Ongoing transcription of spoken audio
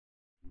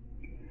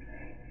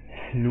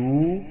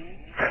Hlu,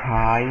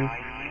 Kai,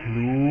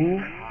 Hlu,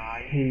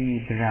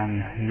 He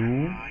Drang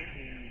Hlu.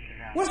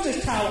 What's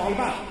this cow all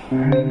about?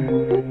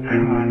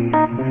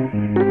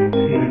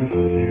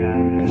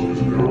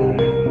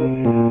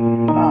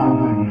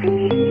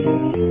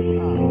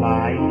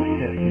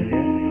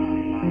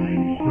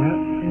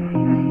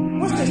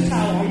 What's this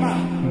cow all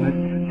about?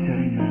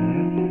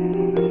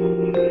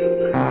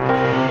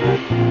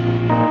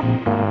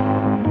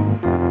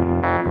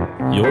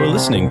 You're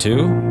listening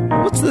to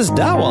What's This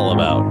Tao All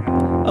About?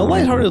 A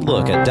lighthearted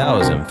look at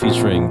Taoism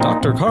featuring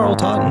Dr. Carl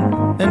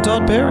Totten and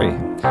Todd Perry.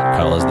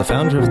 Carl is the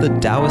founder of the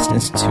Taoist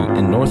Institute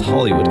in North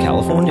Hollywood,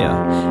 California.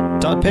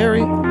 Todd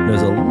Perry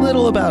knows a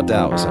little about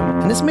Taoism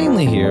and is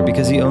mainly here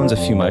because he owns a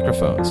few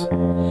microphones.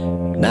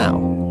 Now,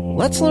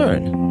 let's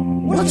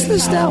learn. What's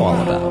this Tao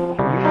all about?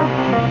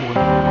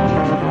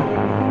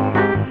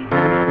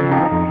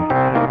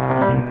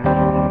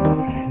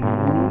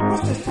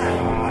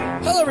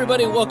 Hello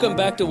everybody, welcome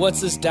back to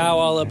What's This Tao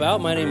All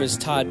About? My name is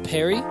Todd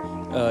Perry.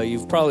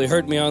 You've probably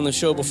heard me on the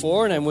show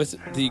before, and I'm with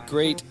the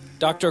great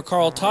Dr.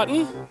 Carl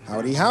Totten.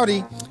 Howdy,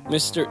 howdy.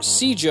 Mr.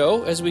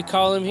 Cjo, as we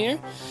call him here.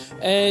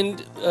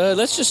 And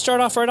let's just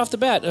start off right off the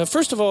bat.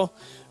 First of all,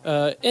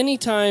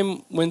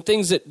 anytime when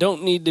things that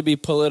don't need to be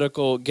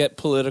political get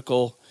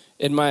political,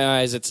 in my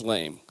eyes, it's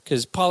lame.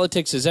 Because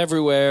politics is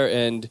everywhere,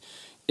 and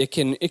it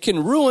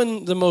can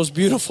ruin the most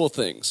beautiful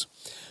things.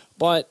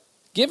 But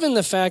given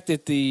the fact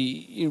that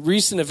the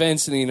recent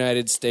events in the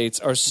United States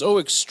are so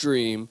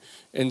extreme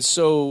and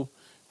so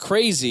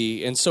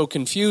crazy and so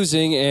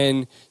confusing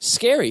and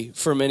scary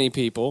for many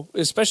people,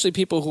 especially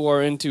people who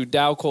are into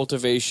Tao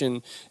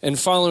cultivation and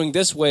following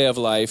this way of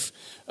life,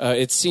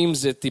 it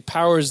seems that the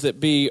powers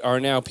that be are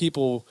now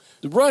people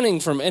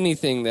running from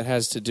anything that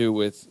has to do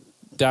with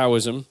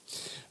Taoism.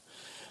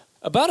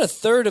 About a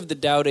third of the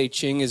Tao Te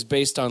Ching is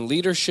based on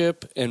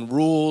leadership and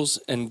rules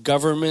and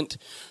government,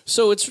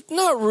 so it's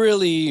not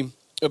really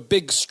a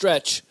big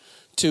stretch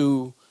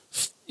to,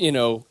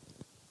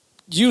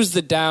 use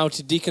the Tao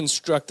to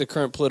deconstruct the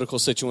current political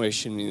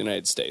situation in the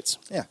United States.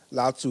 Yeah,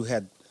 Lao Tzu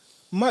had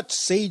much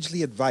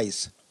sagely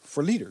advice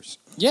for leaders.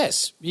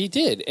 Yes, he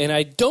did. And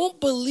I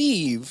don't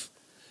believe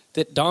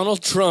that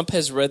Donald Trump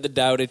has read the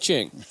Tao Te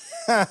Ching.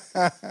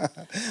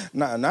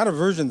 Not a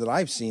version that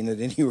I've seen at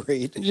any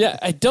rate. Yeah,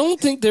 I don't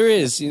think there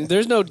is.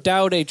 There's no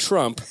Tao Te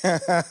Trump,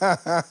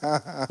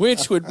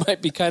 which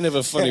might be kind of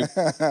a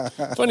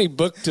funny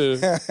book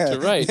to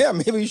write. Yeah,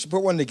 maybe you should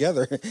put one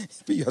together.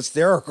 It'd be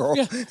hysterical.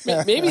 Yeah,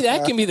 maybe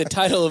that can be the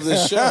title of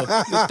this show,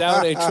 the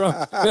Tao Te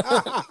Trump.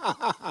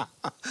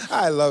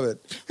 I love it.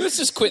 Let's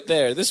just quit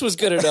there. This was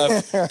good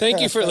enough. Thank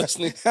you for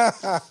listening.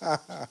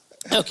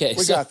 Okay,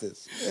 we got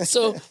this.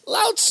 So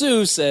Lao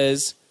Tzu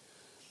says,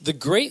 the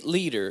great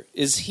leader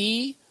is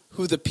he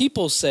who the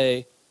people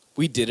say,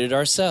 we did it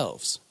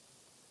ourselves.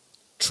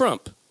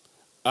 Trump,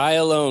 I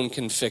alone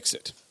can fix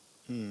it.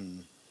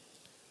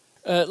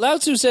 Lao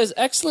Tzu says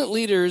excellent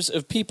leaders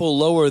of people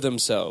lower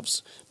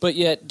themselves, but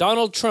yet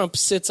Donald Trump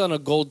sits on a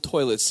gold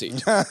toilet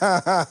seat.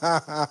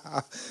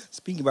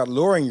 Speaking about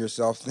lowering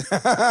yourself,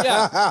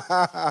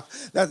 Yeah.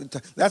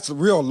 that's the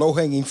real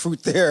low-hanging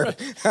fruit there.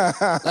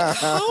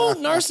 How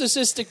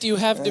narcissistic do you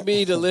have to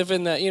be to live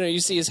in that? You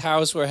see his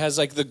house where it has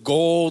like the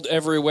gold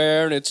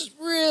everywhere and it's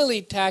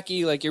really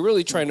tacky, like you're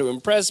really trying to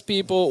impress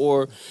people,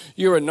 or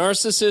you're a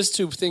narcissist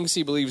who thinks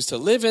he believes to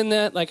live in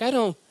that.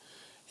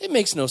 It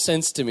makes no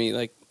sense to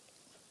me.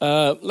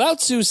 Lao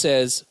Tzu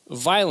says,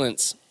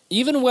 violence,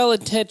 even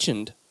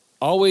well-intentioned,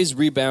 always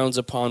rebounds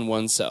upon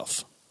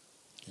oneself.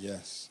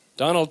 Yes.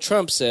 Donald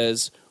Trump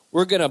says,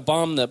 we're going to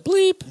bomb the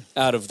bleep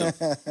out of them.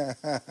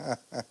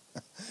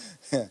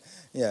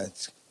 Yeah,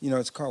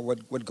 it's called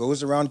what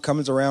goes around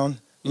comes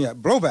around. Yeah,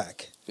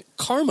 blowback.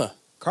 Karma.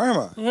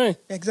 Right.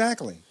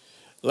 Exactly.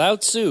 Lao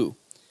Tzu,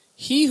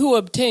 he who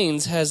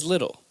obtains has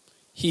little.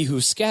 He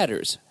who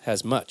scatters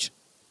has much.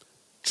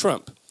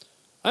 Trump,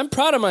 I'm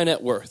proud of my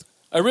net worth.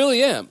 I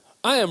really am.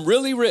 I am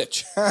really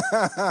rich.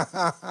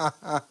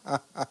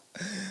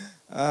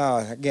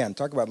 Again,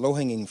 talk about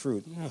low-hanging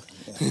fruit.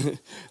 Yeah.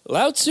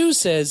 Lao Tzu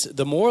says,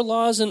 the more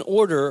laws and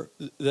order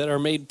that are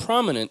made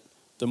prominent,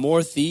 the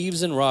more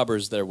thieves and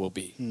robbers there will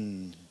be.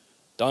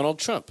 Donald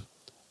Trump,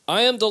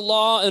 I am the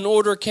law and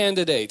order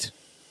candidate.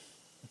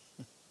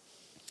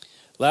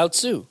 Lao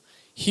Tzu,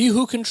 he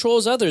who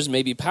controls others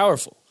may be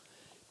powerful,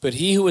 but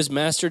he who has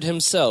mastered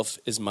himself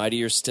is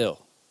mightier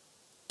still.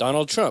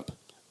 Donald Trump,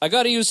 I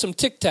got to use some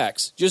Tic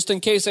Tacs just in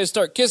case I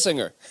start kissing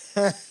her.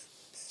 And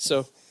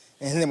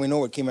then we know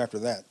what came after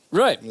that.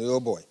 Right.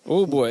 Oh, boy.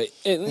 Oh, boy.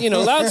 And,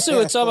 Lao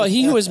Tzu, it's all about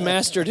he who has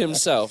mastered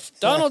himself.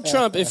 Donald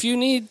Trump, if you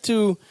need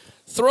to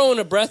throw in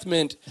a breath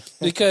mint,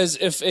 because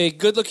if a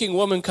good-looking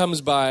woman comes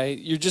by,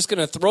 you're just going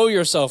to throw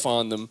yourself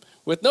on them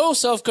with no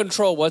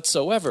self-control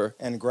whatsoever.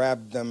 And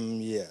grab them,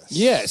 yes.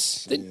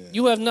 Yes. Then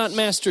you have not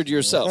mastered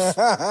yourself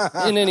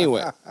in any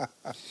way.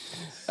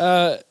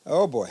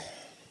 Oh, boy.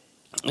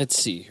 Let's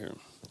see here.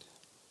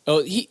 Oh,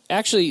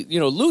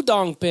 Lu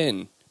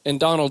Dongping and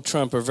Donald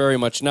Trump are very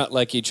much not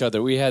like each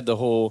other. We had the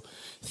whole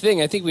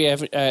thing. I think we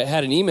have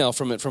had an email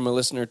from a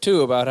listener,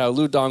 too, about how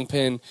Lu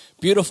Dongpin,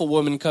 beautiful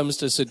woman, comes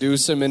to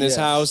seduce him in his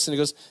house, and he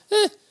goes,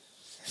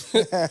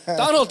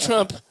 Donald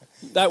Trump,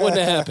 that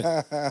wouldn't have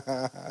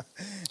happened.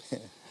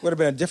 Would have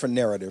been a different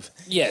narrative.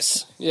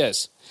 Yes.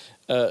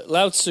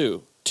 Lao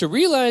Tzu, to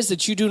realize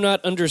that you do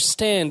not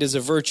understand is a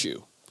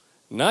virtue.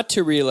 Not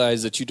to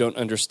realize that you don't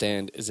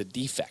understand is a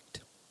defect.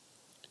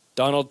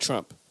 Donald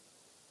Trump,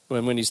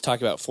 when he's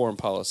talking about foreign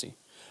policy.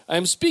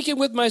 I'm speaking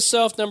with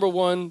myself, number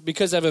one,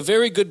 because I have a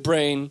very good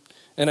brain,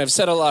 and I've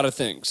said a lot of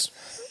things.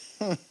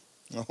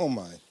 Oh,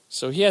 my.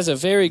 So he has a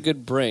very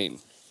good brain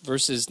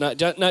versus not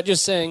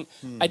just saying,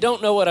 I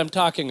don't know what I'm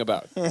talking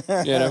about.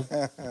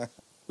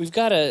 We've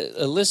got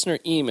a listener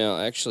email,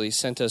 actually,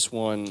 sent us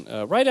one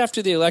right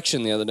after the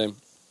election the other day.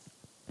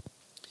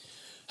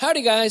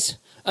 Howdy, guys.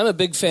 I'm a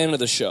big fan of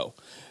the show,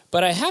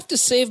 but I have to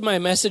save my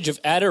message of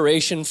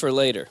adoration for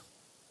later.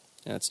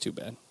 That's too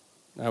bad.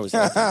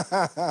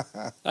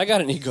 I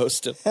got an ego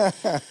still.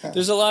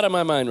 There's a lot on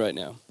my mind right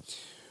now.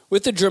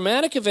 With the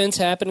dramatic events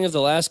happening of the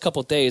last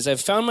couple days,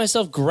 I've found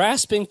myself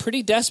grasping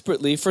pretty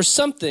desperately for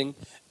something,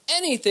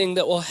 anything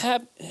that will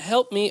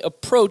help me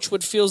approach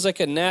what feels like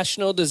a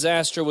national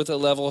disaster with a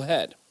level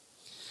head.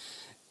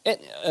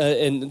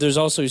 And there's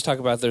also, he's talking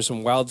about there's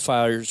some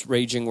wildfires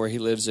raging where he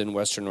lives in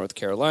western North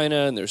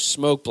Carolina, and there's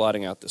smoke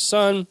blotting out the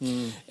sun,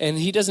 and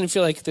he doesn't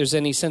feel like there's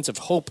any sense of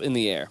hope in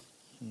the air.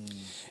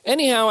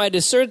 Anyhow, I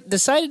decided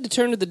to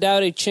turn to the Tao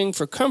Te Ching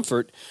for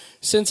comfort,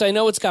 since I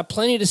know it's got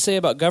plenty to say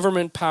about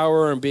government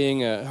power and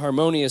being a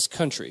harmonious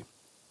country.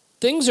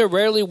 Things are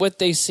rarely what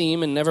they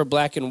seem and never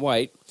black and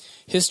white.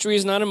 History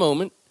is not a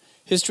moment.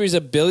 History is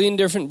a billion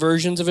different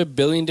versions of a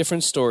billion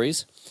different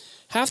stories.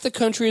 Half the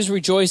country is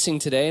rejoicing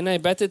today, and I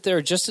bet that there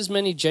are just as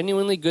many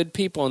genuinely good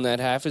people in that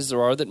half as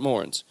there are that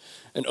mourns.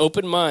 An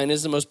open mind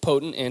is the most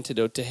potent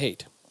antidote to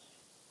hate.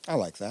 I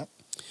like that.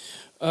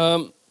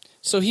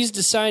 So he's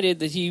decided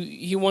that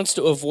he wants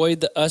to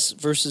avoid the us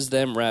versus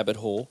them rabbit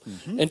hole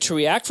and to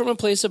react from a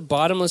place of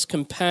bottomless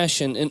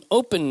compassion and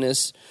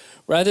openness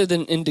rather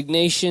than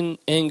indignation,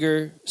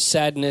 anger,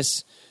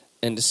 sadness,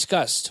 and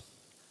disgust.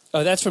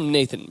 Oh, that's from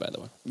Nathan, by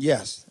the way.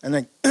 Yes.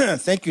 And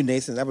thank you,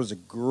 Nathan. That was a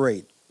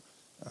great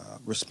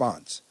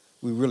response.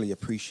 We really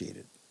appreciate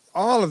it.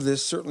 All of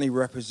this certainly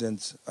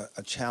represents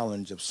a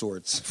challenge of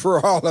sorts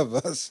for all of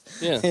us.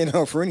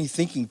 Yeah. For any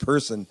thinking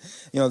person,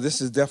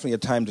 this is definitely a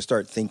time to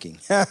start thinking.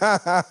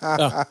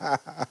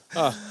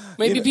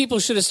 Maybe people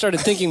should have started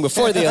thinking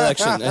before the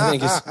election, I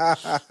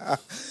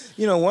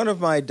think. One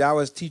of my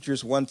Taoist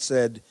teachers once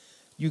said,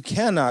 you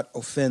cannot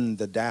offend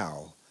the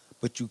Tao,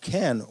 but you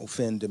can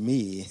offend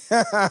me.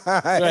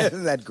 Right.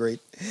 Isn't that great?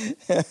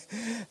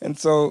 And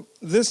so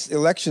this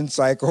election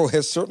cycle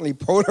has certainly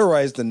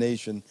polarized the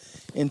nation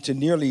into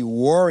nearly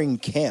warring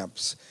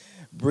camps,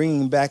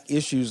 bringing back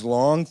issues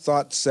long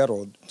thought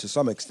settled to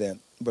some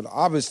extent. But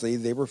obviously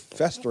they were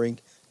festering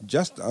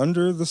just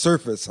under the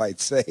surface,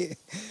 I'd say.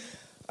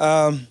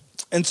 And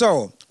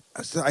so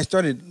I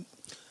started,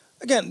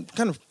 again,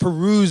 kind of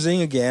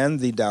perusing again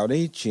the Tao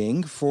Te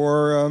Ching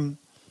for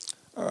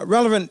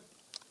relevant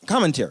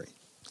commentary.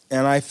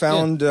 And I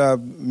found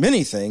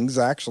many things,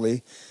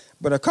 actually,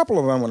 but a couple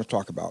of them I want to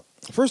talk about.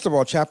 First of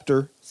all,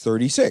 chapter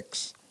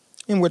 36,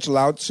 in which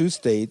Lao Tzu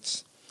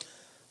states,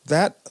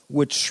 that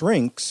which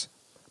shrinks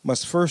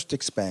must first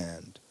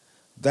expand.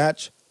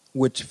 That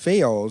which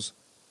fails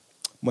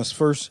must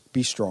first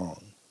be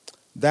strong.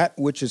 That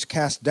which is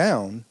cast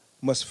down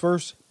must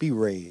first be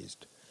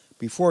raised.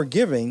 Before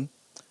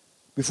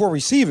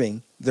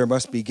receiving, there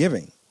must be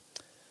giving.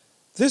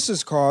 This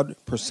is called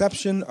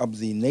perception of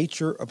the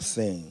nature of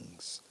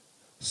things.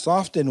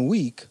 Soft and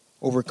weak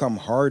overcome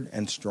hard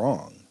and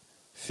strong.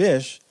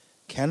 Fish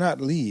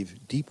cannot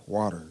leave deep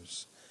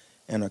waters,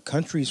 and a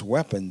country's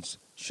weapons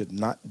should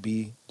not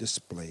be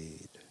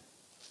displayed.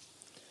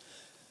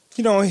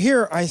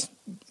 Here I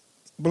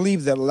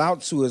believe that Lao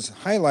Tzu is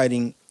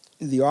highlighting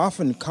the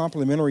often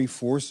complementary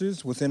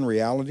forces within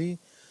reality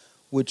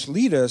which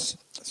lead us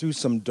through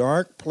some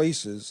dark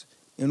places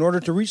in order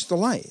to reach the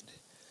light.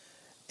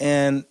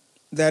 And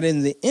that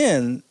in the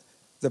end,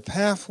 the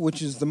path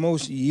which is the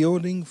most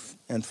yielding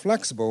and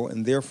flexible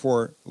and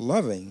therefore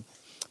loving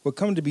will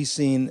come to be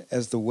seen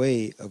as the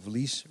way of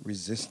least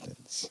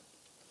resistance.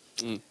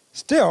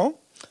 Still,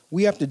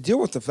 we have to deal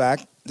with the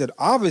fact that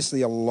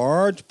obviously a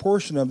large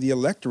portion of the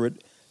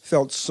electorate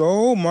felt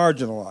so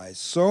marginalized,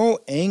 so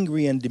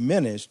angry and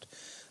diminished,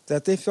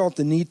 that they felt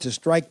the need to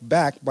strike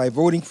back by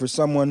voting for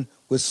someone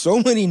with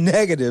so many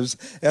negatives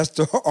as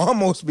to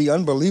almost be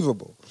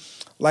unbelievable,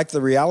 like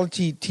the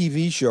reality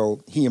TV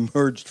show he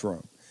emerged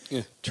from,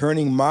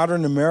 turning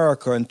modern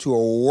America into a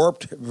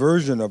warped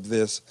version of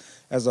this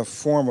as a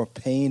form of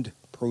pained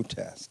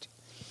protest.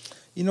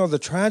 The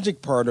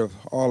tragic part of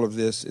all of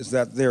this is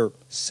that their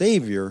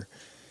savior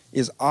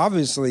is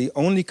obviously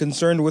only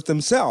concerned with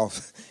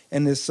himself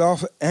and his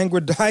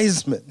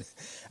self-aggrandizement,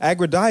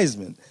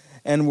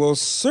 and will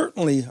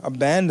certainly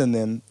abandon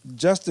them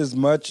just as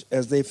much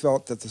as they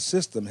felt that the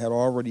system had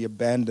already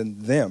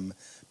abandoned them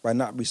by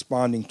not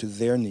responding to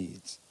their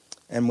needs.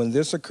 And when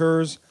this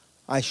occurs,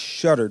 I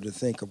shudder to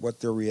think of what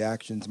their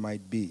reactions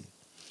might be.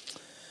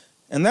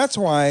 And that's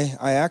why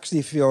I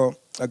actually feel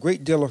a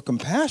great deal of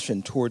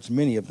compassion towards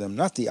many of them,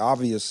 not the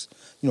obvious,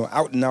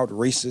 out-and-out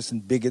racists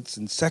and bigots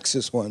and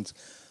sexist ones,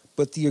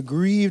 but the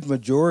aggrieved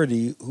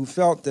majority who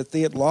felt that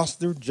they had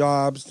lost their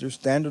jobs, their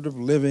standard of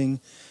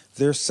living,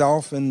 their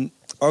self and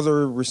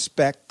other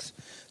respect,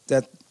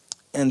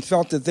 and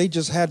felt that they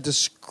just had to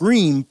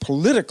scream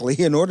politically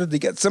in order to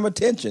get some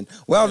attention.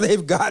 Well,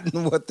 they've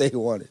gotten what they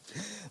wanted.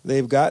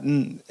 They've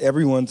gotten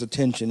everyone's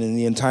attention in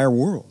the entire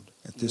world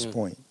at this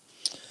point.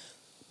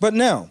 But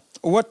now,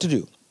 what to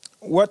do?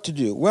 What to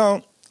do?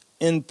 Well,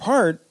 in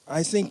part,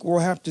 I think we'll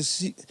have to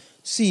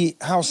see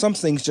how some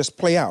things just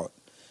play out.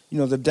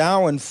 The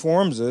Tao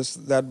informs us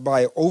that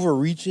by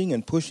overreaching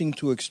and pushing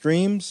to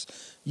extremes,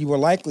 you will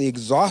likely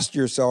exhaust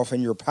yourself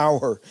and your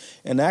power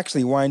and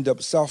actually wind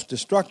up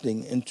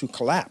self-destructing into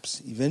collapse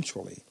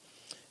eventually.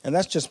 And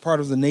that's just part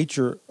of the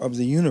nature of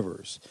the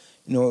universe.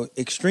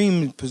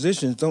 Extreme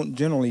positions don't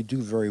generally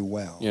do very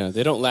well. Yeah,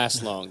 they don't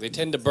last long. They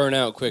tend to burn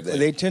out quickly.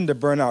 They tend to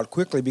burn out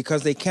quickly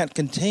because they can't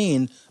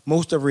contain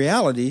most of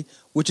reality,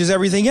 which is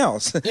everything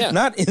else,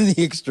 not in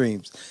the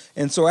extremes.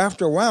 And so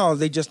after a while,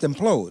 they just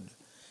implode.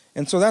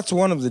 And so that's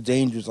one of the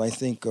dangers, I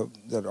think,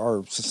 that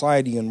our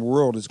society and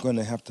world is going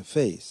to have to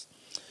face.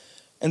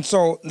 And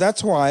so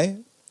that's why,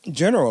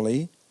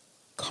 generally,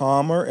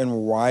 calmer and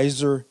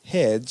wiser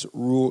heads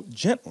rule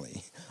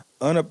gently,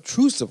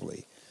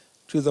 unobtrusively,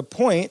 to the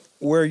point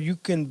where you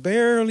can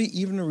barely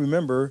even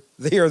remember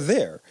they are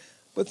there.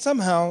 But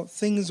somehow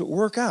things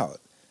work out.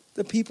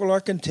 The people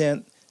are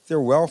content, they're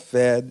well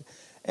fed,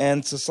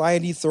 and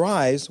society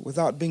thrives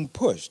without being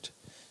pushed.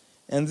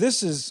 And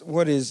this is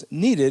what is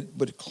needed,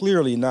 but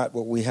clearly not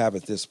what we have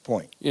at this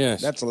point.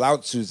 Yes. That's Lao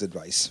Tzu's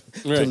advice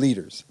to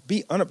leaders.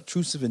 Be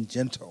unobtrusive and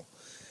gentle,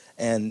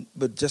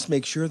 but just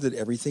make sure that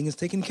everything is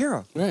taken care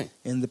of. Right.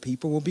 And the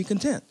people will be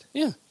content.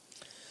 Yeah.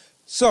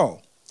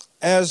 So,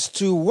 as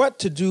to what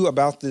to do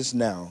about this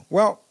now.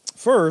 Well,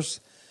 first,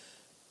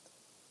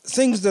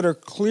 things that are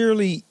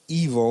clearly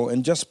evil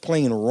and just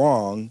plain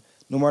wrong,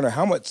 no matter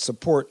how much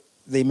support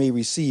they may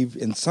receive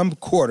in some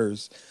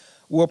quarters,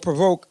 will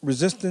provoke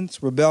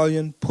resistance,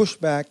 rebellion,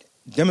 pushback,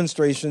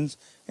 demonstrations,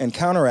 and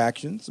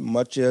counteractions,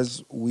 much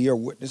as we are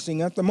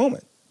witnessing at the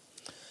moment.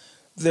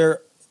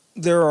 There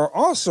are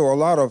also a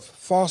lot of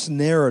false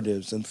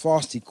narratives and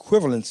false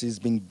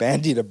equivalencies being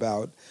bandied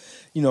about,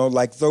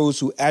 like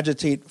those who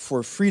agitate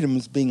for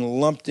freedoms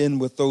being lumped in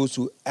with those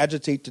who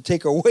agitate to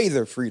take away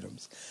their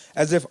freedoms,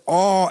 as if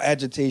all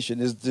agitation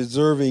is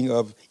deserving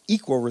of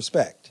equal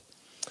respect.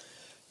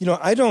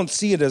 I don't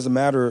see it as a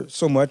matter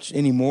so much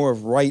anymore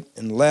of right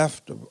and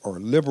left or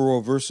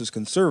liberal versus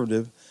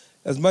conservative,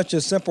 as much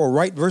as simple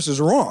right versus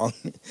wrong.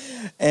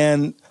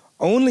 And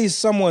only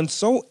someone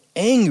so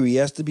angry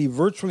as to be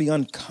virtually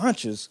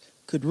unconscious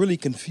could really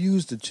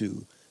confuse the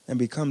two and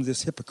become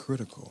this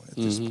hypocritical at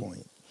this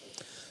point.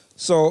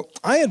 So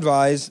I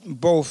advise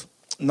both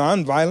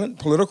nonviolent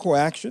political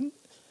action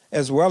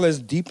as well as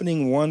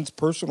deepening one's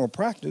personal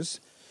practice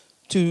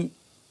to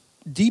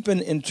deepen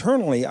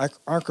internally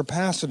our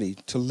capacity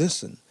to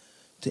listen,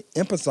 to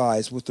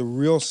empathize with the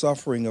real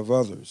suffering of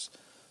others,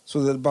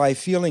 so that by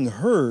feeling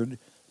heard,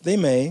 they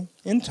may,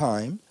 in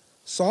time,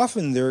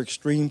 soften their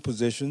extreme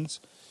positions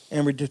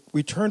and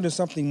return to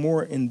something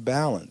more in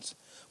balance,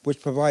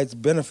 which provides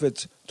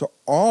benefits to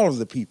all of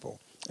the people,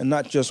 and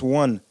not just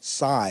one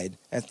side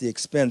at the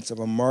expense of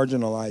a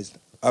marginalized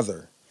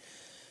other.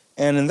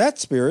 And in that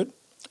spirit,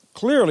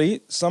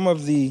 clearly some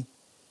of the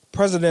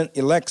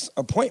president-elect's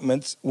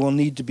appointments will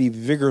need to be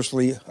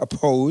vigorously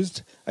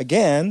opposed,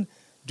 again,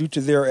 due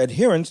to their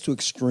adherence to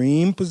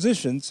extreme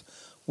positions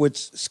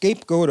which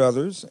scapegoat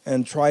others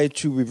and try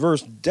to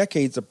reverse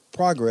decades of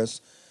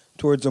progress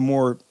towards a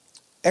more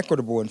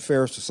equitable and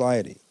fair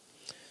society.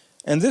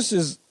 And this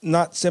is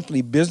not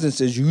simply business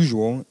as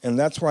usual, and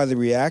that's why the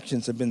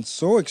reactions have been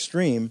so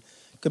extreme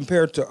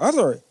compared to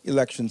other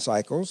election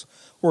cycles,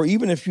 where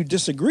even if you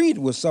disagreed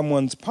with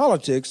someone's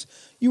politics,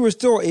 you were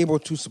still able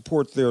to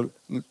support their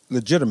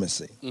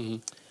legitimacy.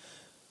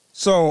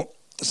 So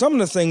some of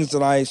the things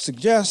that I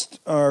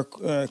suggest are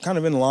kind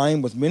of in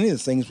line with many of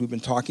the things we've been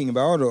talking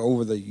about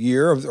over the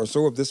year or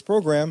so of this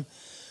program.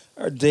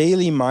 Our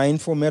daily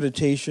mindful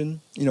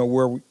meditation,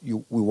 where we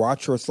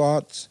watch our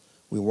thoughts,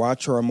 we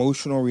watch our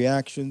emotional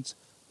reactions,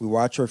 we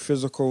watch our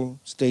physical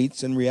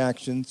states and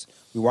reactions,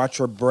 we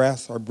watch our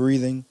breath, our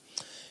breathing,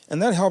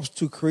 and that helps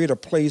to create a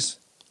place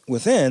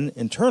within,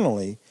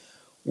 internally,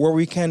 where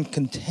we can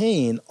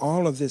contain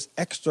all of this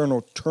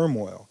external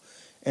turmoil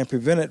and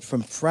prevent it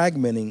from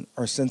fragmenting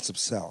our sense of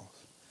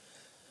self.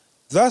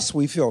 Thus,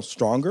 we feel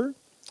stronger,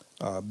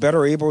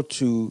 better able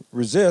to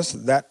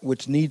resist that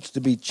which needs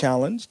to be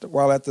challenged,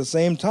 while at the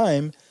same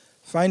time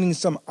finding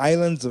some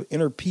islands of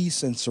inner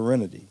peace and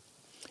serenity.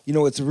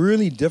 It's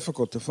really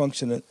difficult to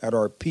function at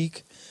our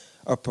peak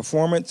of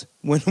performance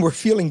when we're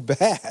feeling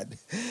bad.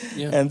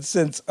 Yeah. And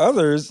since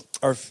others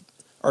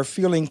are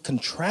feeling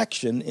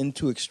contraction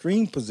into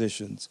extreme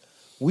positions,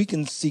 we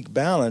can seek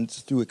balance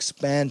through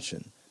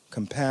expansion,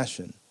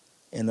 compassion,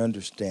 and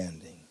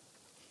understanding.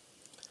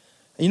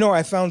 You know,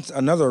 I found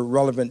another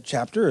relevant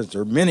chapter, as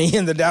there are many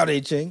in the Tao Te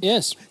Ching.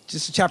 Yes.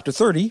 Just chapter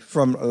 30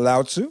 from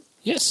Lao Tzu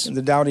Yes. in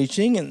the Tao Te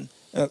Ching. And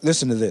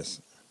listen to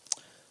this.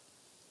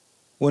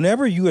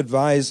 Whenever you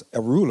advise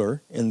a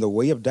ruler in the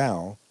way of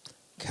Tao,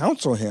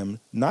 counsel him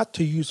not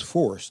to use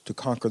force to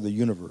conquer the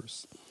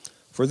universe,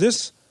 for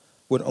this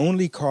would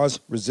only cause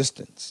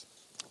resistance.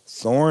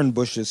 Thorn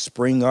bushes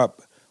spring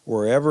up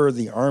wherever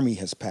the army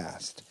has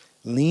passed.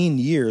 Lean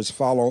years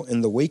follow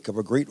in the wake of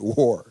a great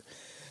war.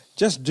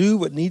 Just do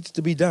what needs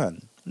to be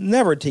done.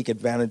 Never take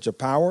advantage of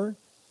power.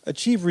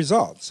 Achieve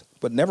results,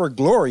 but never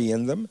glory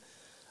in them.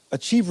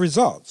 Achieve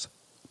results,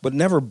 but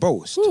never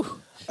boast.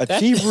 Whew.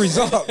 Achieve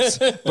results,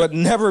 but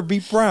never be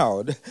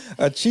proud.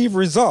 Achieve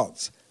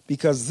results,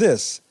 because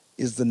this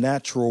is the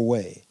natural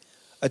way.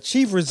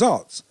 Achieve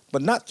results,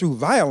 but not through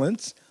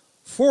violence.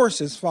 Force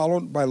is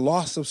followed by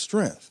loss of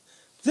strength.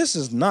 This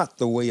is not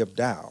the way of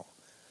Tao.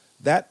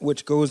 That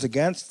which goes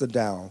against the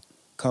Tao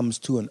comes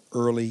to an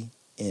early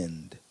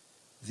end.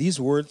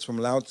 These words from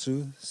Lao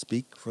Tzu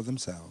speak for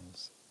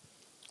themselves.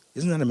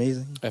 Isn't that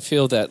amazing? I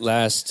feel that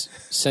last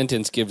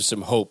sentence gives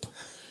some hope,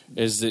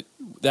 is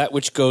that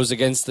which goes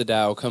against the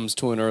Tao comes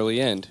to an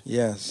early end.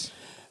 Yes.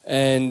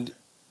 And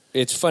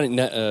it's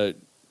funny,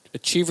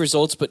 achieve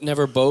results but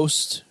never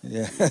boast,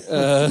 Yeah.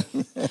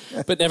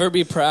 but never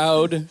be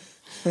proud,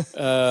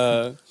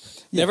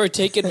 never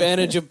take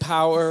advantage of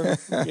power,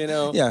 you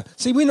know. Yeah.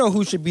 See, we know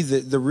who should be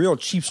the real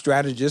chief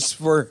strategist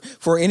for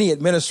any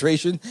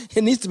administration.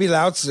 It needs to be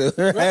Lao Tzu.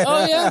 Right? Right?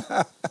 Oh,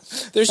 yeah.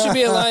 There should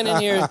be a line in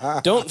here,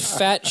 don't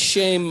fat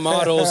shame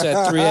models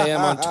at 3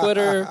 a.m. on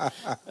Twitter.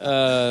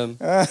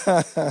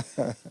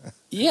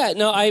 Yeah,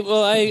 no, I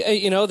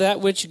that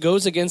which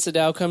goes against the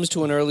Tao comes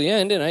to an early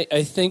end. And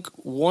I think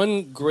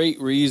one great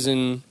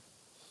reason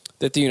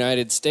that the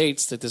United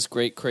States, that this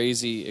great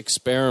crazy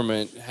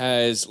experiment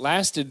has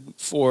lasted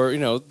for,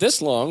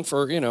 this long,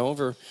 for,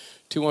 over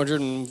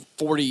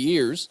 240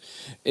 years,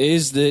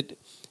 is that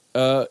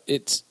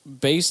it's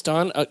based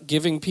on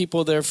giving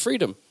people their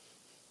freedom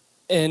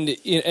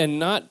and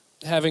not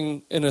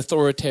having an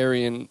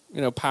authoritarian,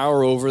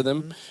 power over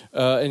them,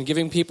 and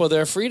giving people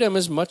their freedom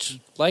is much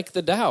like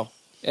the Tao.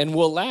 And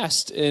will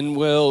last and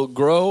will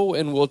grow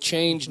and will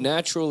change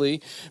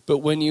naturally. But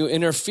when you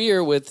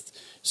interfere with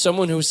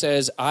someone who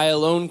says, I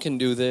alone can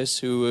do this,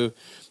 who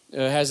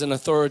has an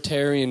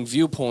authoritarian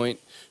viewpoint,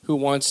 who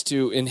wants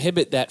to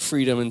inhibit that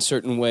freedom in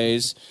certain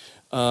ways,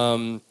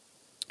 and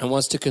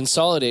wants to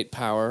consolidate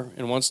power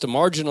and wants to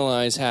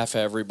marginalize half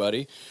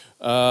everybody,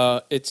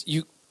 if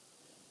you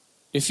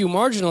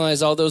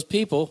marginalize all those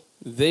people,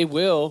 they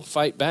will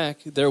fight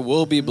back. There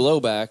will be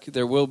blowback.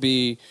 There will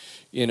be,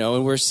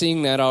 and we're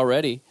seeing that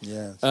already.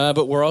 Yes.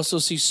 But we're also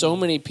see so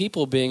many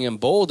people being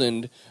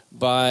emboldened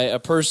by a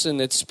person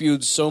that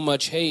spewed so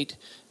much hate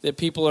that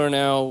people are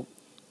now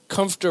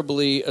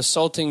comfortably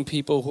assaulting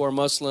people who are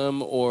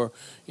Muslim or,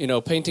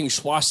 painting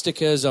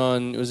swastikas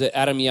on, was it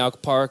Adam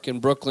Yauch Park in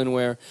Brooklyn,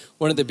 where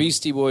one of the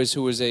Beastie Boys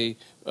who was a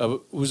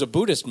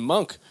Buddhist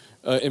monk,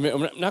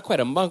 not quite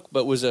a monk,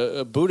 but was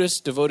a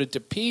Buddhist devoted to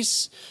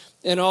peace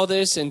and all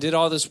this, and did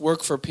all this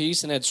work for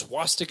peace and had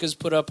swastikas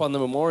put up on the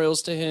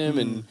memorials to him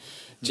and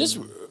just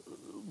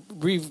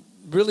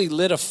really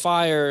lit a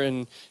fire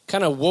and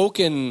kind of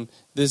woken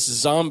this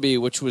zombie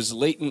which was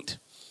latent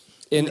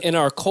in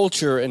our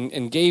culture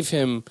and gave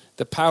him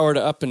the power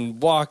to up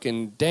and walk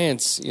and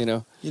dance,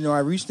 I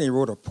recently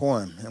wrote a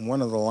poem, and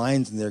one of the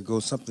lines in there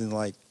goes something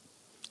like,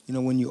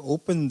 when you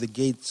open the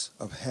gates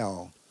of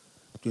hell,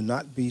 do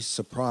not be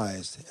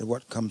surprised at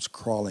what comes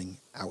crawling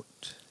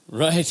out.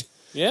 Right.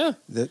 Yeah.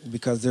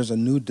 Because there's a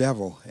new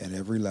devil at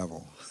every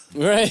level.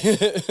 Right.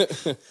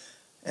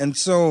 And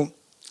so,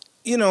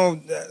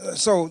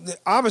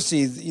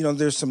 obviously,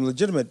 there's some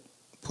legitimate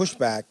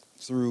pushback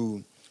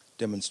through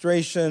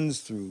demonstrations,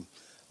 through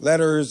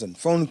letters and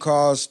phone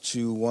calls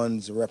to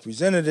one's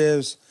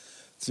representatives.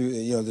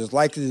 There's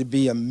likely to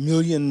be a 1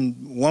 million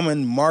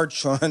woman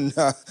march on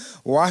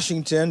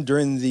Washington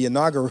during the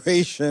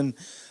inauguration.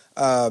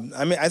 I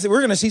think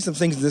we're going to see some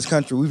things in this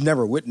country we've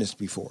never witnessed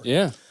before.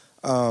 Yeah.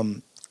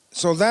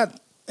 So that,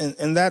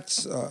 and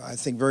that's, I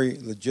think, very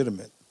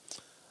legitimate.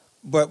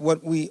 But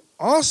what we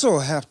also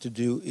have to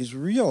do is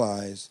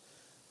realize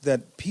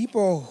that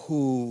people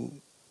who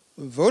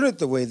voted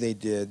the way they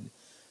did,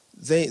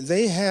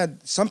 they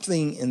had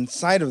something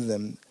inside of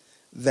them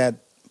that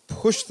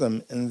pushed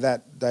them in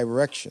that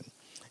direction.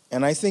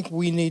 And I think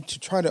we need to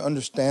try to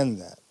understand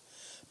that.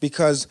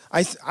 Because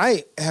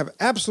I have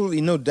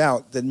absolutely no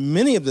doubt that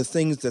many of the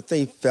things that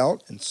they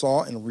felt and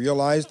saw and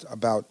realized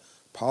about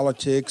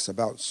politics,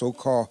 about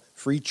so-called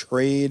free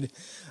trade,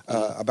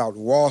 about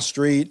Wall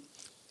Street,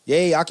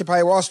 yay,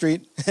 Occupy Wall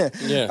Street,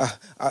 yeah.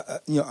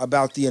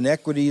 About the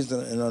inequities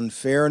and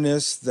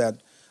unfairness that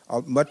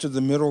much of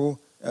the middle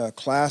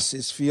class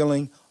is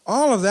feeling.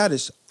 All of that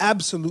is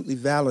absolutely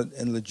valid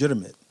and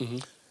legitimate.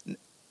 Mm-hmm.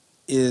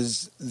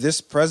 Is this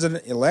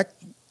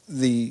president-elect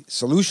the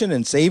solution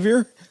and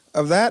savior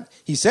of that?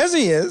 He says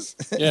he is.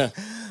 Yeah.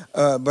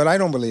 But I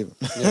don't believe him.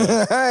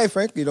 Yeah. I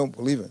frankly don't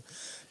believe him.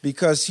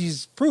 Because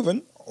he's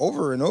proven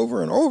over and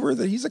over and over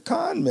that he's a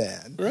con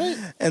man. Right.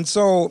 And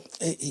so,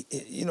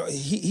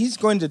 he's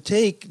going to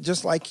take,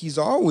 just like he's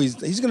going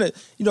to,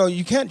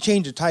 you can't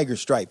change a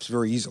tiger's stripes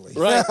very easily.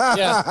 Right,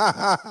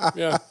 yeah.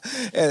 Yeah.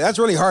 And that's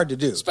really hard to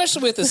do.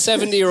 Especially with a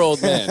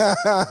 70-year-old man,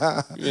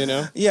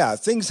 Yeah,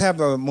 things have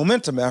a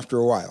momentum after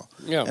a while.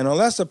 Yeah. And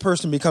unless a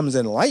person becomes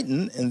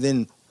enlightened and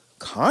then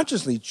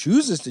consciously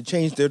chooses to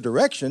change their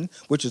direction,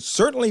 which is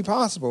certainly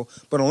possible,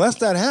 but unless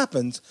that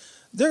happens,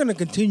 they're going to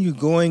continue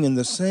going in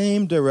the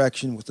same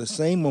direction with the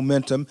same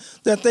momentum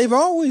that they've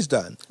always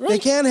done. Right. They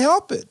can't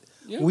help it.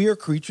 Yeah. We are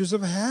creatures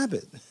of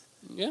habit.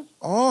 Yeah.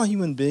 All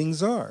human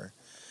beings are.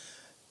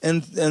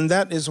 And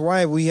that is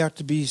why we have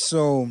to be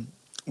so,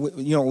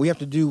 we have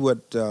to do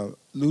what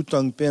Lu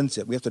Tung Pen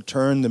said. We have to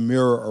turn the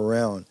mirror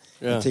around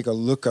and take a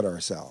look at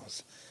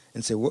ourselves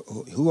and say,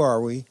 who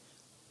are we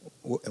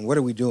and what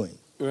are we doing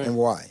and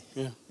why?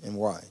 Yeah. And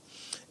why?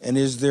 And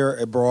is there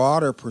a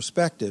broader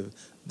perspective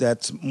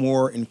that's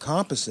more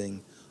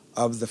encompassing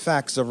of the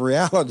facts of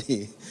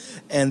reality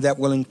and that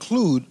will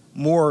include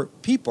more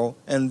people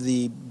and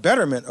the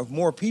betterment of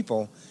more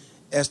people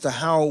as to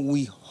how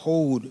we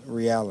hold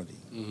reality?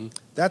 Mm-hmm.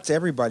 That's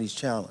everybody's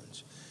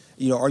challenge.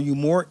 Are you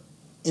more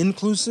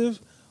inclusive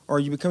or are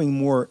you becoming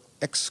more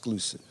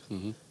exclusive,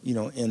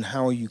 in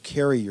how you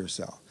carry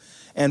yourself?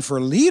 And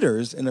for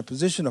leaders in a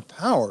position of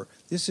power,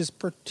 this is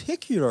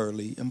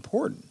particularly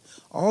important.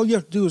 All you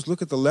have to do is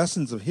look at the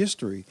lessons of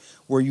history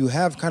where you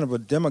have kind of a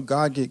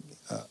demagogic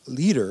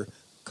leader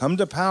come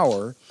to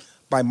power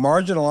by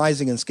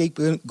marginalizing and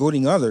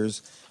scapegoating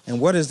others. And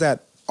what has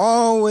that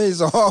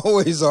always,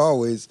 always,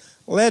 always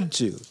led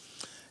to?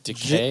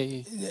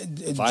 Decay,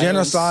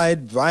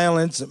 genocide,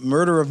 violence,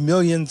 murder of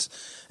millions.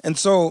 And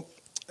so,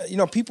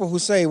 people who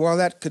say, well,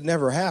 that could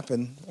never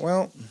happen.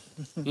 Well,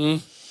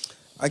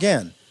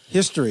 again,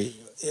 history,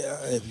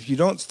 if you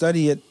don't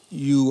study it,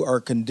 you are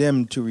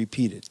condemned to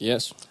repeat it.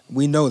 Yes.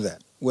 We know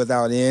that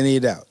without any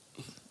doubt.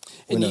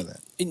 We know that.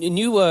 And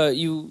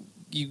you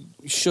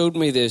showed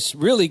me this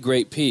really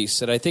great piece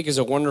that I think is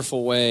a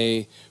wonderful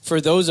way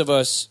for those of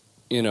us,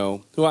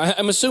 who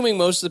I'm assuming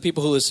most of the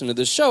people who listen to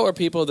this show are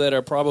people that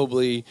are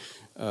probably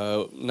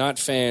not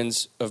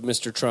fans of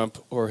Mr. Trump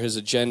or his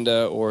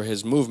agenda or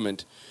his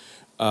movement.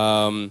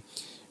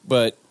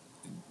 But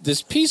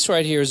this piece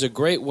right here is a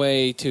great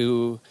way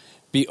to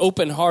be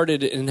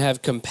open-hearted and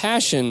have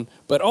compassion,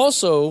 but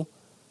also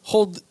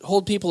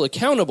hold people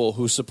accountable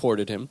who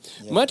supported him,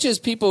 much as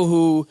people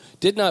who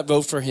did not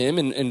vote for him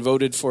and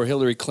voted for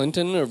Hillary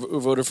Clinton or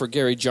voted for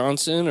Gary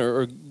Johnson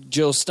or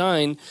Jill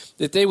Stein,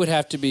 that they would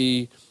have to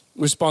be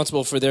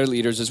responsible for their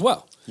leaders as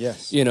well.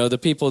 Yes. The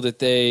people that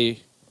they,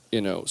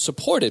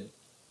 supported.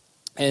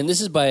 And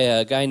this is by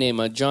a guy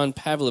named John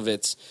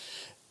Pavlovitz,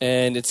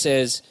 and it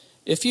says,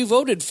 if you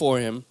voted for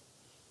him,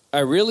 I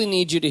really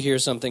need you to hear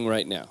something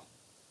right now.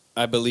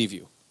 I believe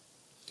you.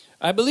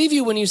 I believe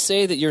you when you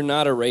say that you're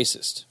not a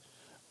racist.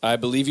 I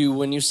believe you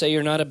when you say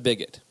you're not a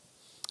bigot.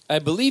 I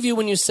believe you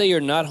when you say you're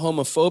not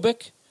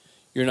homophobic,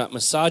 you're not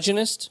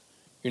misogynist,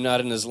 you're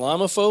not an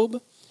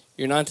Islamophobe,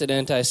 you're not an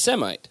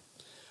anti-Semite.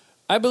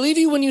 I believe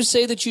you when you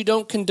say that you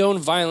don't condone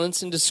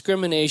violence and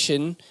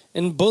discrimination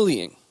and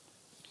bullying.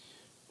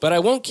 But I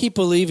won't keep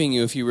believing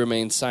you if you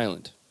remain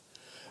silent.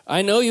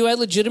 I know you had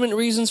legitimate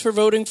reasons for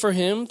voting for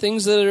him,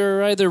 things that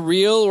are either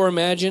real or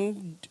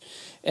imagined,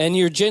 and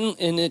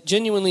it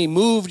genuinely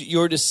moved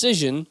your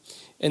decision,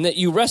 and that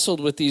you wrestled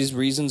with these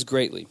reasons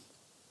greatly.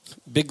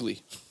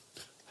 Bigly.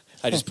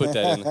 I just put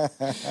that in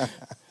there.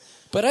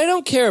 But I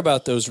don't care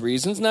about those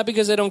reasons, not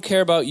because I don't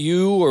care about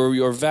you or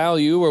your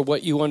value or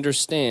what you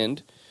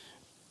understand.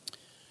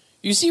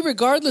 You see,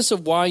 regardless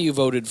of why you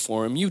voted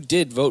for him, you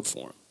did vote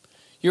for him.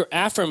 Your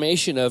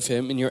affirmation of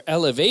him and your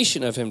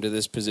elevation of him to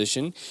this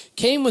position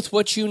came with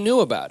what you knew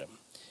about him.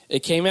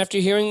 It came after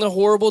hearing the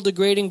horrible,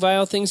 degrading,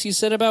 vile things he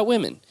said about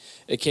women.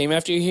 It came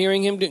after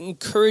hearing him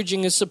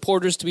encouraging his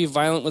supporters to be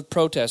violent with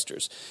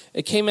protesters.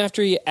 It came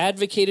after he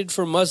advocated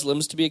for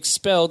Muslims to be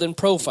expelled and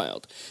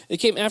profiled. It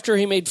came after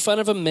he made fun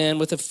of a man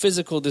with a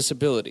physical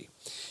disability.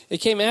 It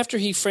came after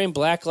he framed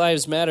Black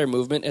Lives Matter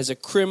movement as a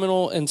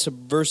criminal and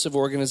subversive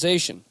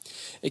organization.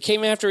 It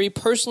came after he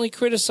personally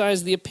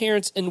criticized the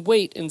appearance and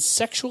weight and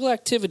sexual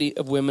activity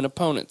of women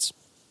opponents.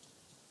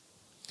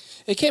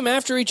 It came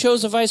after he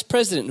chose a vice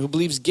president who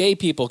believes gay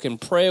people can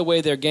pray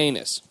away their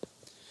gayness.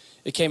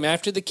 It came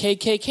after the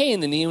KKK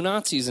and the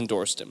neo-Nazis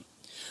endorsed him.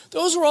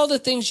 Those were all the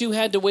things you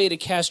had to weigh to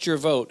cast your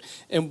vote,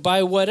 and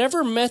by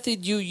whatever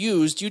method you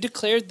used, you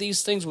declared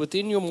these things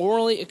within your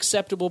morally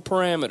acceptable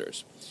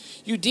parameters.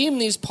 You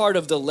deemed these part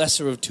of the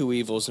lesser of two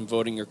evils in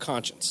voting your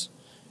conscience,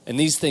 and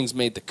these things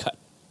made the cut.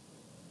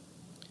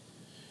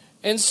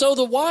 And so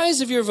the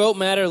whys of your vote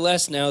matter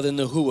less now than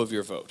the who of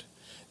your vote.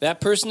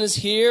 That person is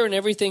here, and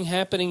everything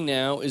happening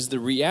now is the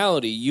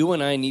reality you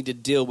and I need to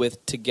deal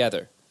with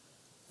together.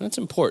 That's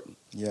important.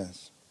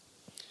 Yes.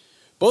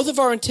 Both of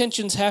our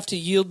intentions have to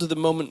yield to the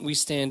moment we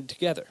stand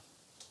together.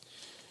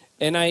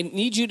 And I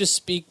need you to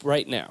speak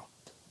right now.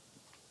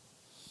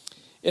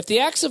 If the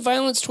acts of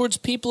violence towards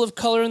people of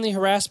color and the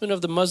harassment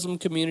of the Muslim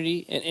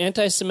community and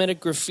anti-Semitic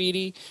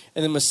graffiti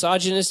and the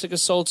misogynistic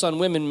assaults on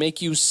women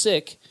make you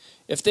sick,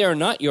 if they are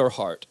not your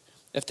heart,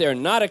 if they are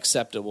not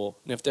acceptable,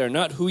 and if they are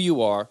not who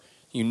you are,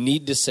 you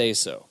need to say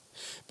so.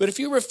 But if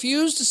you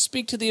refuse to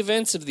speak to the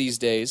events of these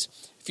days,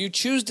 if you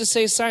choose to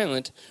stay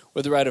silent,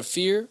 whether out of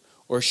fear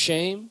or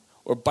shame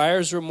or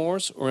buyer's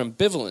remorse or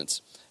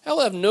ambivalence, I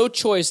will have no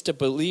choice to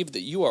believe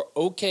that you are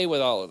okay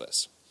with all of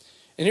this.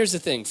 And here's the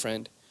thing,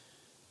 friend.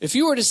 If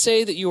you were to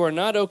say that you are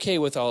not okay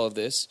with all of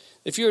this,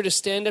 if you were to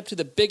stand up to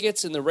the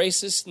bigots and the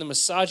racists and the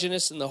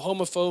misogynists and the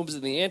homophobes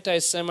and the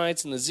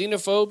anti-Semites and the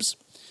xenophobes,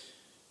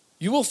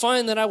 you will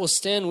find that I will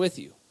stand with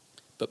you.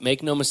 But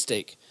make no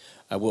mistake,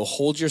 I will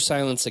hold your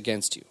silence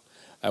against you.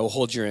 I will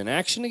hold your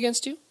inaction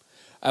against you.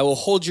 I will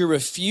hold your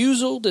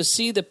refusal to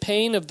see the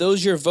pain of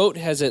those your vote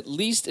has at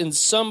least in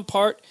some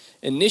part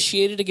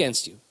initiated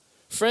against you.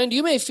 Friend,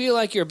 you may feel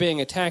like you're being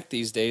attacked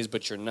these days,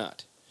 but you're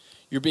not.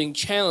 You're being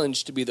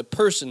challenged to be the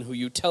person who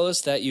you tell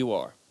us that you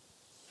are.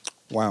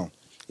 Wow.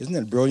 Isn't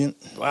that brilliant?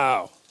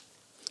 Wow.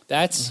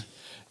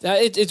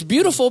 It's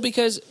beautiful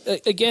because,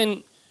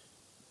 again,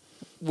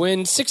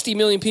 when 60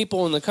 million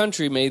people in the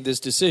country made this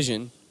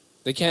decision,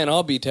 they can't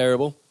all be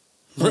terrible,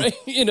 right?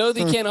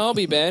 They can't all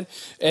be bad.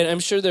 And I'm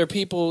sure there are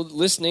people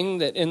listening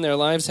that in their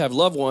lives have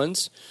loved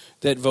ones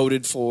that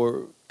voted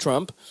for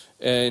Trump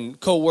and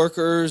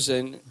co-workers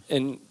and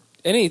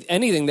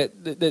anything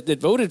that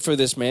voted for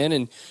this man,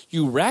 and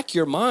you rack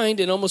your mind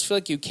and almost feel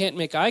like you can't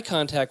make eye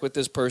contact with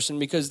this person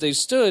because they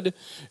stood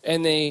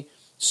and they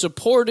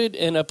supported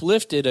and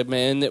uplifted a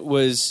man that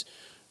was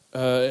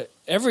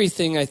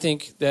everything, I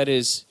think, that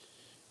is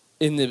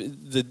in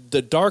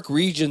the dark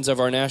regions of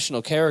our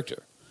national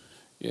character,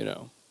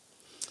 And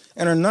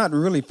are not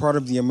really part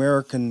of the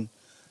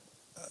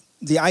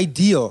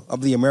ideal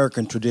of the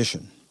American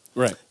tradition.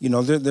 Right.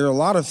 There are a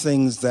lot of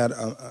things that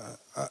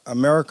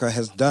America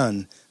has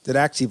done that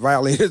actually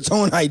violate its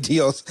own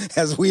ideals,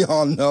 as we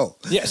all know.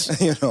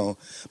 Yes.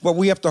 But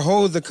we have to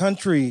hold the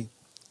country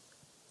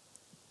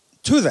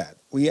to that.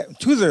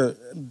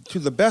 To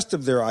the best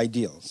of their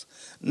ideals,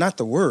 not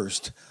the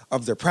worst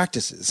of their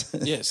practices.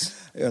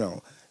 Yes.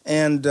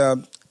 And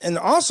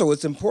also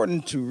it's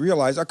important to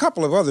realize a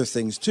couple of other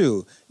things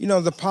too.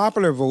 The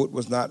popular vote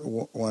was not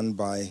won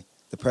by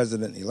the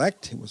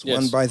president-elect. It was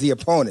won by the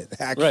opponent,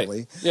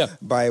 actually,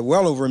 by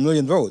well over 1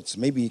 million votes,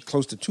 maybe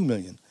close to 2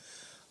 million.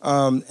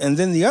 And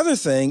then the other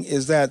thing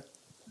is that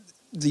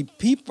the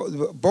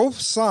people, both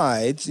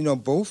sides,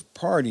 both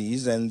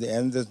parties and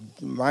the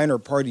minor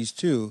parties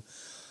too,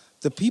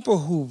 the people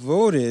who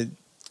voted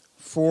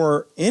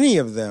for any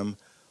of them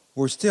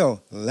were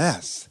still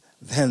less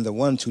than the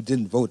ones who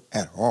didn't vote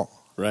at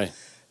all. Right.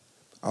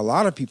 A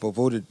lot of people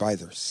voted by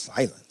their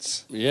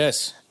silence.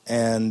 Yes.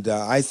 And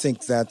I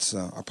think that's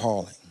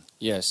appalling.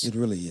 Yes. It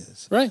really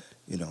is. Right.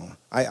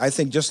 I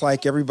think just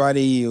like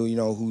everybody,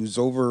 who's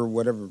over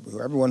whatever,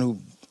 everyone who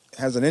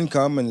has an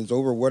income and is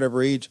over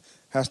whatever age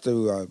has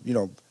to,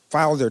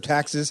 file their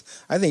taxes.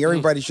 I think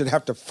everybody should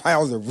have to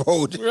file their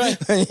vote. Right.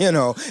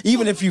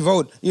 Even if you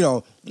vote,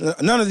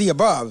 none of the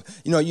above,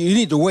 you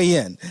need to weigh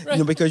in,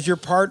 right. Because you're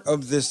part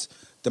of this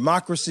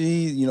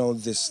democracy,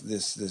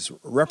 this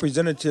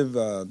representative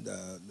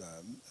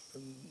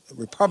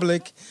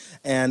republic.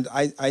 And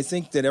I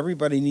think that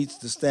everybody needs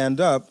to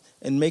stand up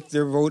and make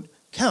their vote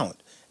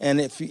count.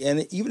 And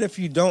even if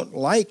you don't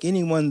like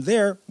anyone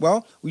there,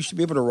 well, we should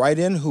be able to write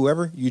in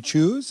whoever you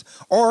choose,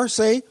 or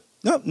say,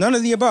 no, none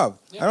of the above.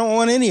 Yeah. I don't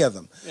want any of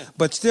them. Yeah.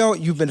 But still,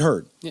 you've been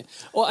heard. Yeah.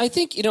 Well, I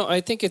think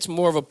it's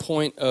more of a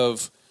point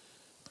of,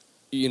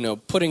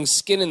 putting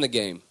skin in the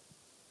game.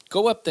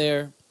 Go up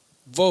there,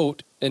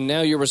 vote, and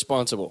now you're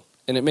responsible.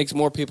 And it makes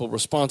more people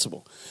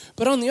responsible.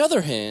 But on the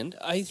other hand,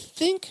 I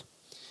think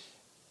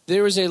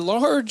there is a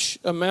large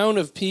amount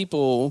of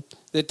people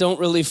that don't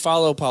really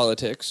follow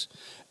politics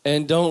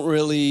and don't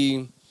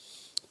really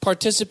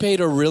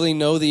participate or really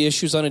know the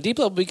issues on a deep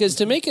level, because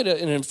to make it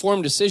an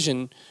informed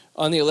decision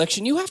on the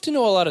election, you have to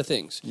know a lot of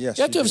things. Yes,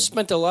 you have to have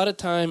spent a lot of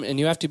time, and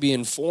you have to be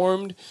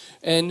informed.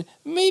 And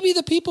maybe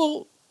the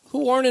people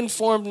who aren't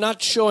informed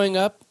not showing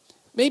up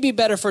may be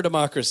better for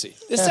democracy.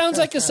 It sounds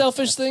like a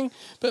selfish thing,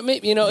 but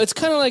maybe, it's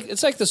kind of like,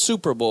 it's like the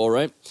Super Bowl,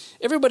 right?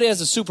 Everybody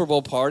has a Super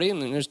Bowl party, and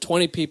then there's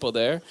 20 people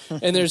there,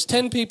 and there's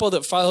 10 people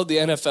that followed the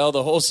NFL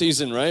the whole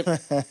season, right?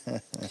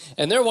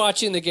 And they're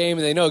watching the game,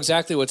 and they know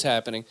exactly what's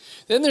happening.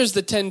 Then there's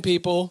the 10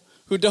 people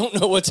who don't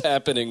know what's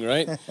happening,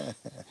 right?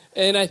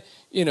 And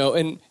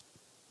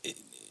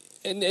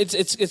And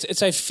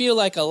it's I feel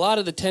like a lot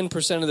of the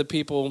 10% of the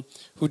people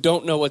who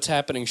don't know what's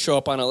happening show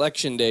up on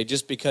election day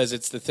just because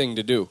it's the thing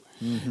to do.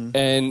 Mm-hmm.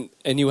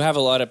 And you have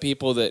a lot of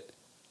people that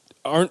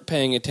aren't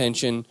paying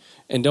attention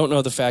and don't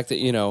know the fact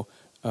that,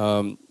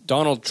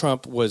 Donald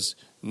Trump was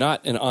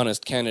not an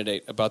honest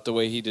candidate about the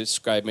way he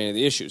described many of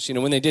the issues.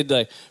 When they did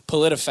the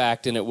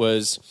PolitiFact and it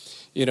was,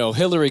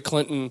 Hillary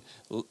Clinton,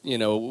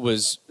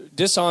 was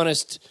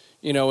dishonest,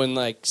 in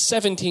like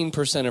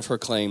 17% of her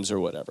claims or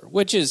whatever,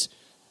 which is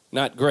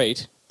not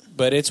great,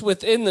 but it's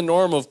within the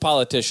norm of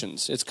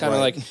politicians. It's kind of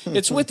Right. like,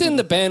 it's within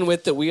the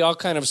bandwidth that we all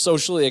kind of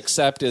socially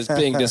accept as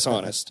being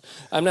dishonest.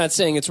 I'm not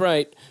saying it's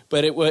right,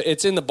 but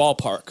it's in the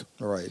ballpark.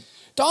 Right.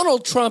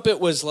 Donald Trump,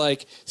 it was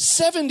like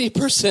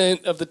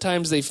 70% of the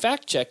times they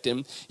fact-checked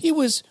him, he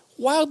was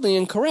wildly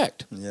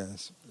incorrect.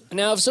 Yes.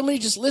 Now, if somebody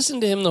just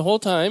listened to him the whole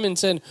time and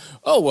said,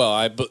 "Oh well,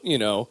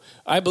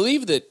 I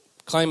believe that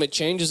climate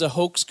change is a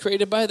hoax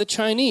created by the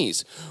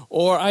Chinese,"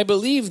 or "I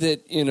believe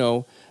that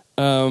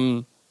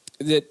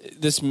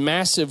that this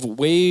massive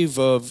wave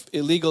of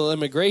illegal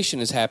immigration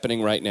is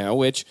happening right now,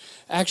 which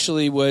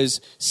actually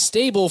was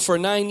stable for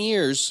 9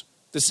 years."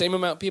 The same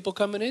amount of people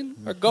coming in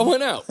are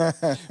going out,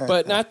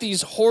 but not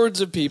these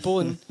hordes of people.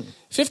 And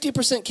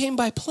 50% came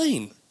by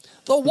plane.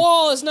 The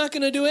wall is not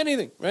going to do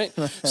anything, right?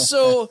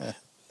 So.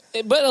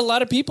 But a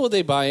lot of people,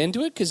 they buy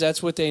into it because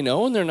that's what they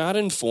know, and they're not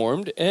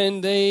informed,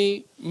 and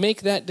they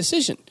make that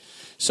decision.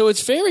 So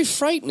it's very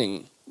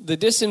frightening, the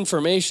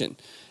disinformation.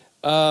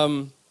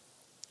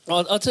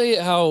 I'll tell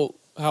you how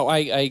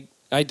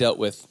I dealt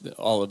with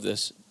all of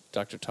this,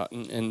 Dr.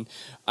 Totten. And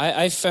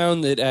I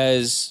found that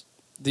as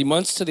the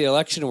months to the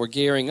election were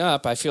gearing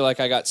up, I feel like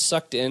I got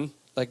sucked in,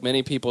 like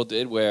many people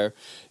did, where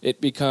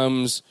it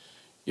becomes...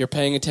 You're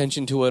paying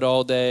attention to it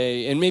all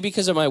day. And maybe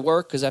because of my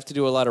work, because I have to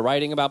do a lot of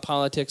writing about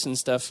politics and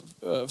stuff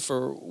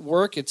for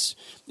work, it's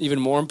even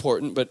more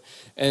important.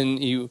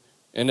 And you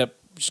end up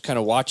just kind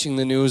of watching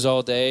the news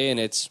all day, and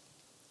it's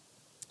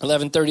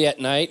 11:30 at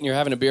night, and you're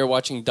having a beer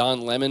watching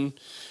Don Lemon,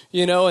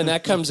 and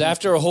that comes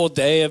after a whole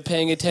day of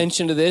paying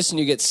attention to this, and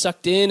you get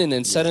sucked in, and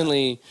then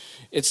suddenly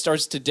it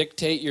starts to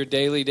dictate your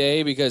daily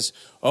day because,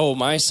 oh,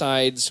 my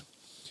side's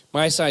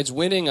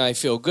winning, I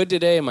feel good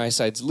today. My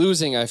side's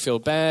losing, I feel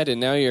bad.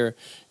 And now your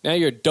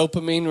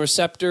dopamine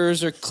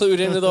receptors are clued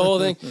into the whole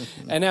thing.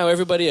 And now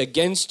everybody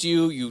against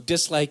you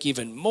dislike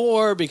even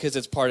more because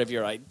it's part of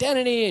your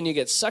identity, and you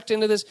get sucked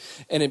into this,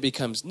 and it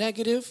becomes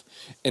negative,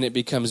 and it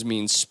becomes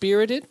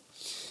mean-spirited,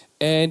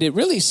 and it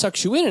really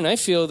sucks you in. And I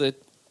feel that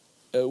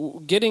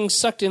getting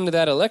sucked into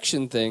that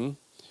election thing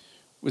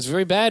was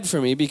very bad for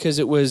me because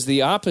it was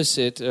the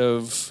opposite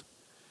of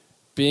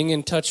being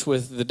in touch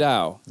with the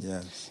Tao.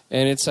 Yes.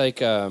 And it's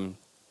like, I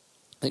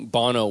think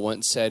Bono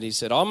once said, he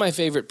said, all my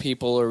favorite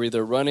people are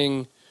either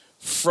running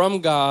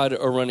from God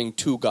or running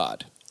to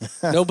God.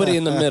 Nobody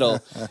in the middle.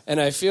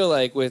 And I feel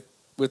like with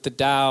the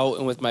Tao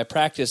and with my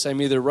practice,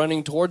 I'm either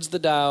running towards the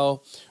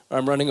Tao or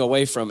I'm running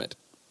away from it,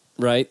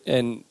 right?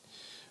 And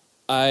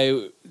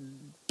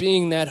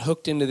being that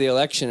hooked into the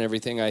election and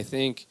everything, I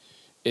think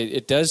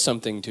it does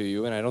something to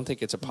you, and I don't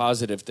think it's a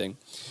positive thing.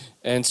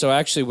 And so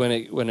actually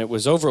when it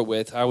was over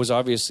with, I was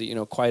obviously,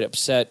 quite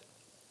upset.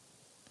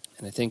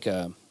 And I think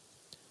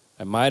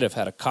I might have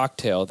had a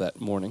cocktail that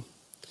morning.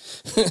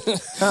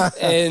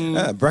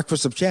 And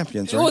Breakfast of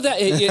Champions, right? Well,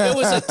 it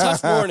was a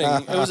tough morning.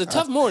 It was a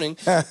tough morning.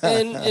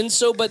 And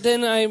so, but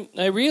then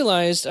I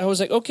realized, I was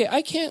like, okay,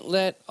 I can't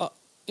let,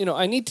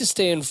 I need to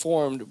stay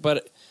informed,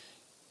 but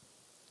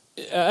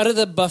out of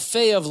the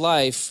buffet of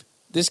life,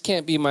 this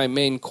can't be my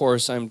main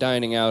course I'm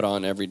dining out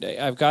on every day.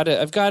 I've got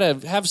to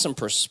have some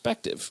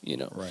perspective,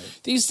 Right.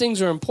 These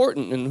things are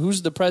important, and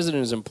who's the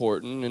president is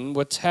important, and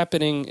what's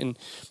happening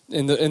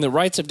in the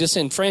rights of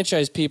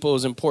disenfranchised people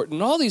is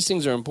important. All these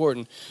things are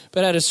important,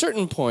 but at a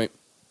certain point,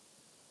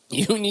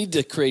 you need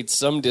to create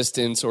some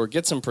distance or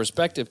get some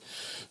perspective.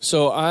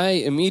 So I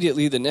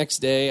immediately, the next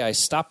day, I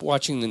stopped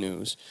watching the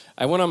news.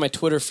 I went on my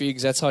Twitter feed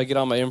because that's how I get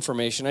all my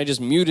information. I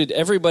just muted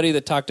everybody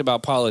that talked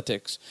about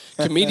politics,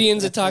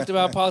 comedians that talked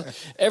about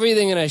politics,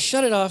 everything, and I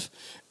shut it off.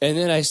 And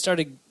then I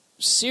started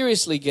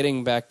seriously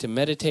getting back to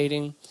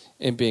meditating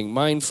and being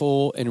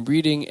mindful and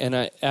reading.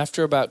 And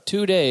after about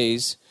 2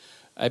 days,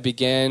 I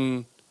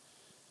began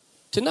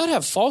to not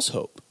have false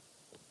hope,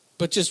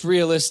 but just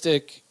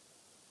realistic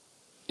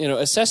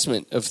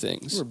assessment of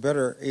things. You were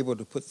better able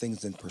to put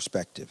things in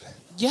perspective.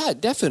 Yeah,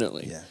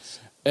 definitely. Yes.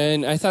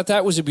 And I thought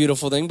that was a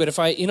beautiful thing. But if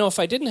I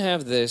didn't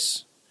have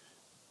this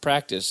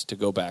practice to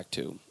go back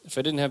to, if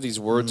I didn't have these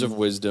words of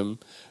wisdom,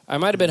 I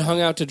might have been hung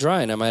out to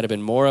dry, and I might have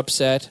been more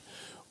upset,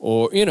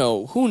 or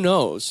who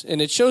knows?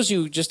 And it shows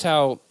you just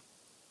how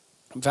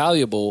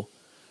valuable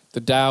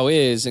the Tao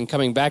is, and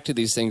coming back to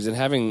these things and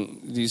having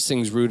these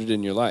things rooted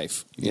in your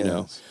life. You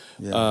know.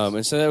 Yes.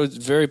 And so that was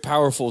very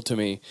powerful to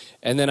me.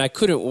 And then I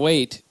couldn't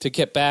wait to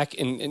get back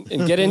and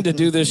get in to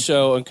do this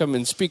show and come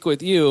and speak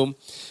with you,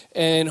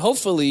 and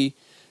hopefully,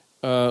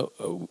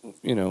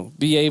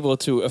 be able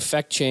to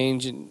affect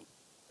change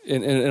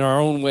in our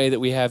own way that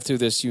we have through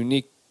this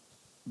unique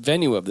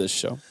venue of this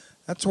show.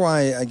 That's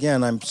why,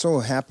 again, I'm so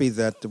happy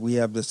that we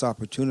have this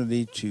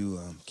opportunity to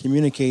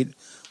communicate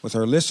with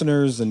our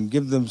listeners and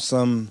give them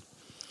some,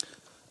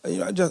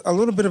 just a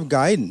little bit of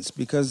guidance,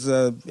 because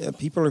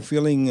people are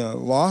feeling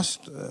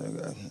lost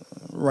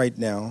right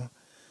now.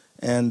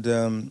 And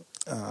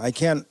I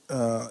can't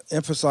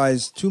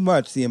emphasize too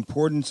much the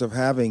importance of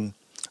having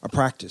a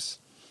practice,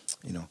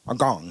 a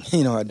gong,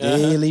 a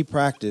daily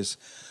practice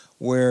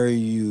where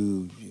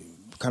you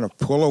kind of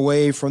pull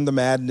away from the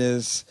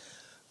madness,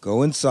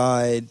 go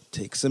inside,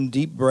 take some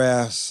deep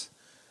breaths,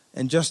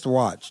 and just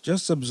watch,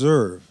 just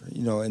observe,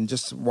 and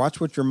just watch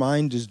what your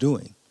mind is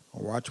doing,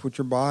 or watch what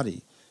your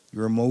body,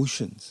 your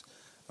emotions,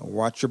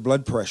 watch your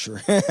blood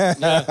pressure,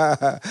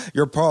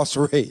 your pulse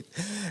rate.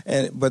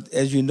 But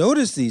as you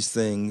notice these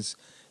things,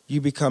 you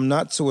become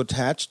not so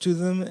attached to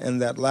them,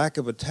 and that lack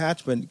of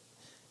attachment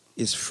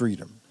is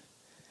freedom.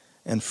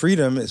 And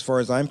freedom, as far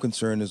as I'm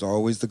concerned, is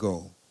always the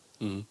goal,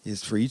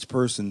 is for each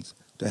person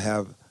to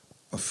have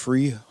a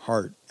free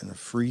heart and a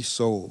free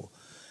soul.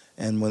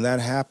 And when that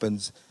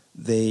happens,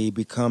 they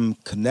become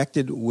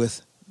connected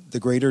with the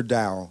greater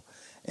Tao,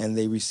 and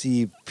they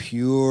receive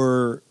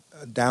pure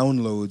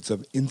downloads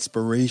of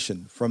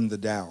inspiration from the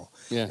Tao.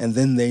 Yeah. And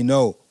then they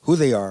know who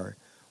they are,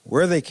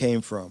 where they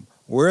came from,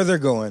 where they're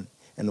going,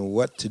 and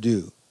what to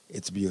do.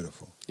 It's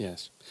beautiful.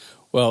 Yes.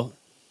 Well,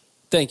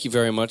 thank you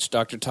very much,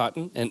 Dr.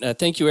 Totten. And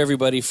thank you,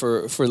 everybody,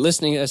 for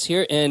listening to us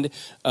here. And,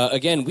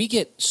 again, we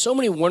get so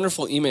many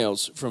wonderful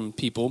emails from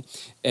people.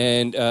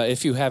 And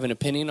if you have an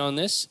opinion on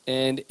this,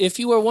 and if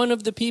you are one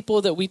of the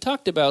people that we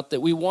talked about that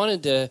we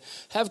wanted to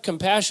have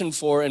compassion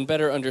for and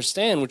better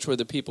understand, which were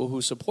the people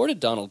who supported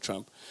Donald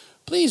Trump,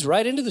 please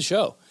write into the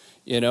show.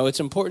 It's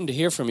important to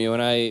hear from you.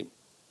 And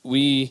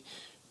we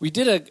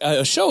did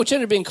a show which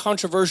ended up being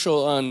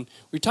controversial on,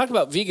 we talked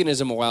about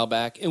veganism a while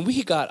back, and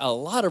we got a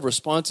lot of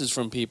responses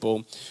from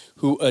people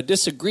who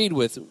disagreed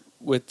with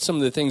some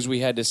of the things we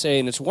had to say,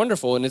 and it's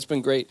wonderful, and it's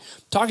been great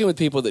talking with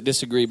people that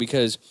disagree,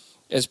 because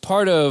as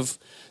part of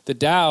the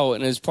Tao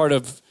and as part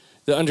of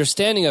the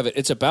understanding of it,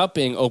 it's about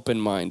being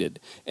open-minded,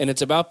 and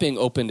it's about being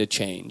open to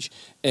change,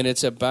 and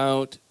it's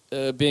about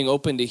being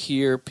open to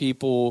hear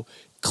people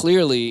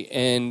clearly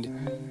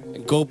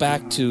and go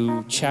back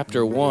to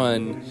chapter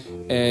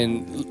 1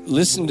 and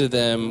listen to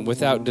them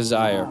without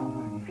desire,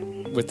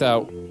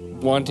 without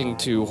wanting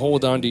to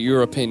hold on to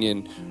your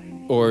opinion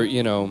or,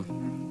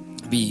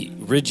 be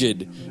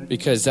rigid,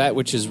 because that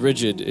which is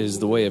rigid is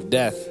the way of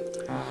death.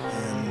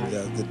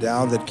 And the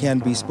Tao that can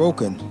be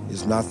spoken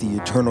is not the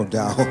eternal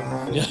Tao.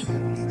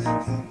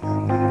 Yeah.